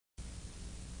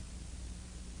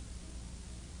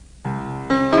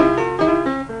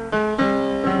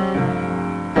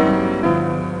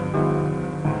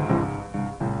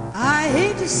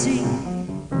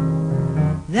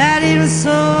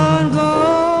sun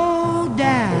go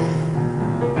down.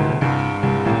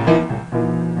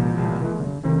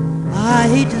 I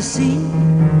hate to see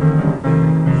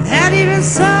that even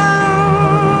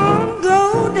sun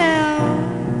go down.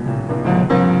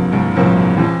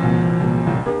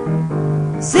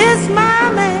 Since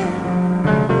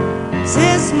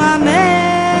my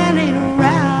man ain't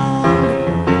around.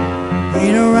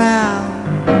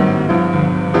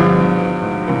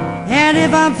 And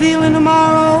if I'm feeling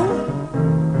tomorrow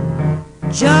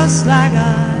just like I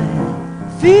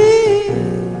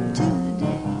feel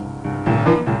today,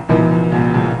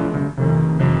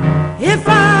 if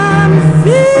I'm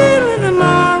feeling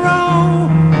tomorrow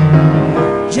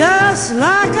just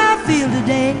like I feel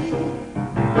today,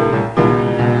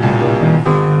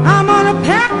 I'm gonna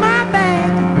pack my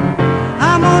bag,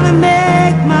 I'm gonna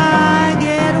make my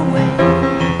getaway.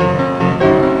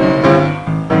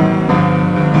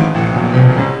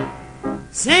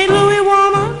 St. Louis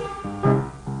woman,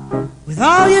 with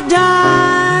all your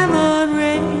diamond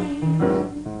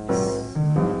rings,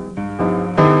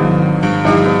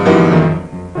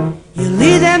 you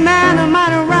lead that man a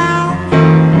mile around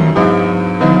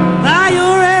by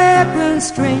your apron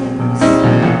strings.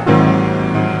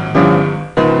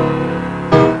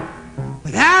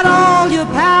 Without all your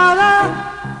powder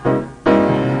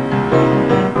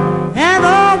and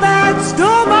all that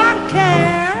store-bought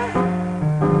care,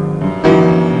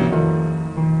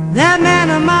 that man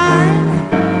of mine,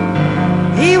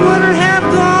 he wouldn't have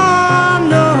gone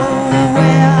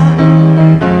nowhere.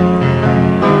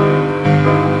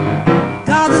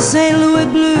 Got the St. Louis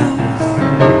blues,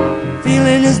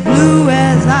 feeling as blue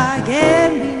as I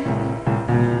can be.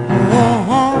 Oh,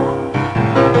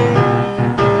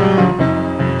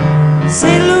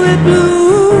 St. Louis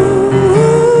blues,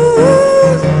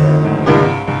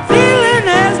 feeling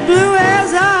as blue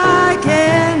as I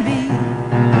can be.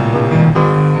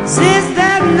 Since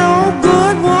that no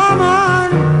good woman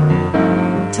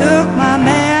took my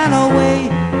man away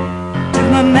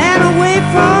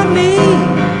from me.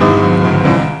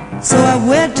 So I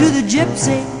went to the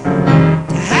gypsy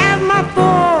to have my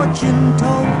fortune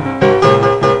told.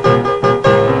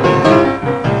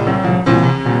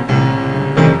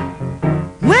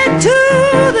 Went to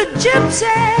the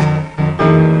gypsy,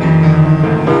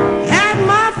 had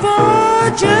my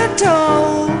fortune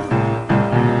told.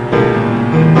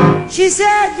 She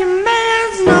said, your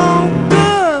man's no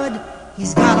good,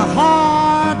 he's got a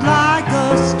heart like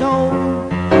a stone.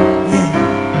 Yeah.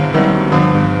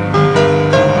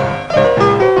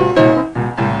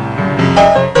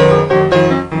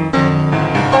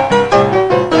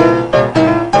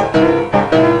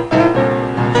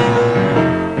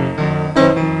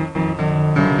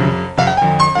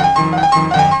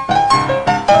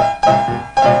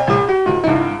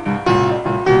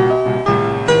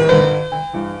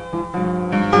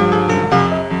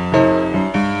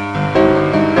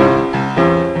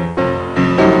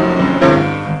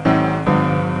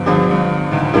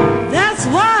 That's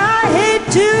why I hate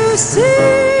to see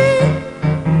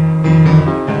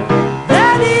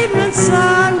that evening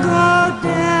sun go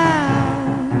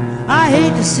down. I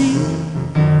hate to see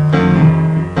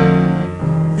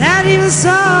that evening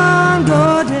sun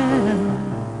go down.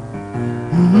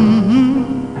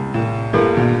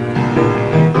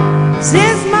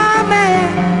 Since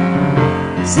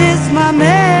my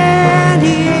man,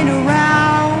 he ain't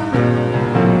around.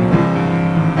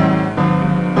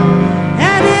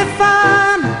 And if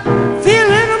I'm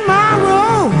feeling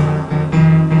tomorrow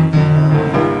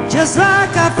just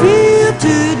like I feel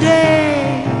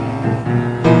today,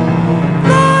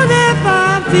 Lord, if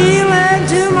I'm feeling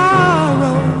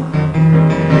tomorrow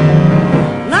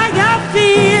like I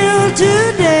feel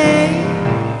today,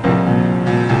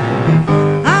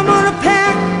 I'm gonna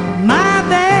pack my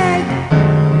bag,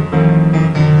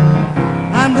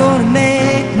 I'm gonna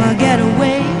make my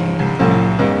getaway.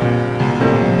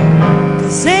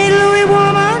 'Cause St. Louis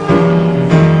woman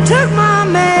took my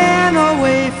man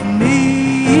away from me,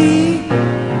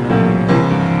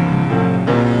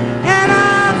 and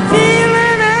I'm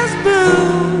feeling as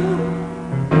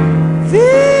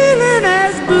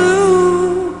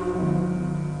blue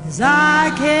as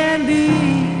I can be.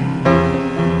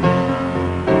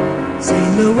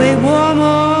 St. Louis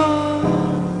woman,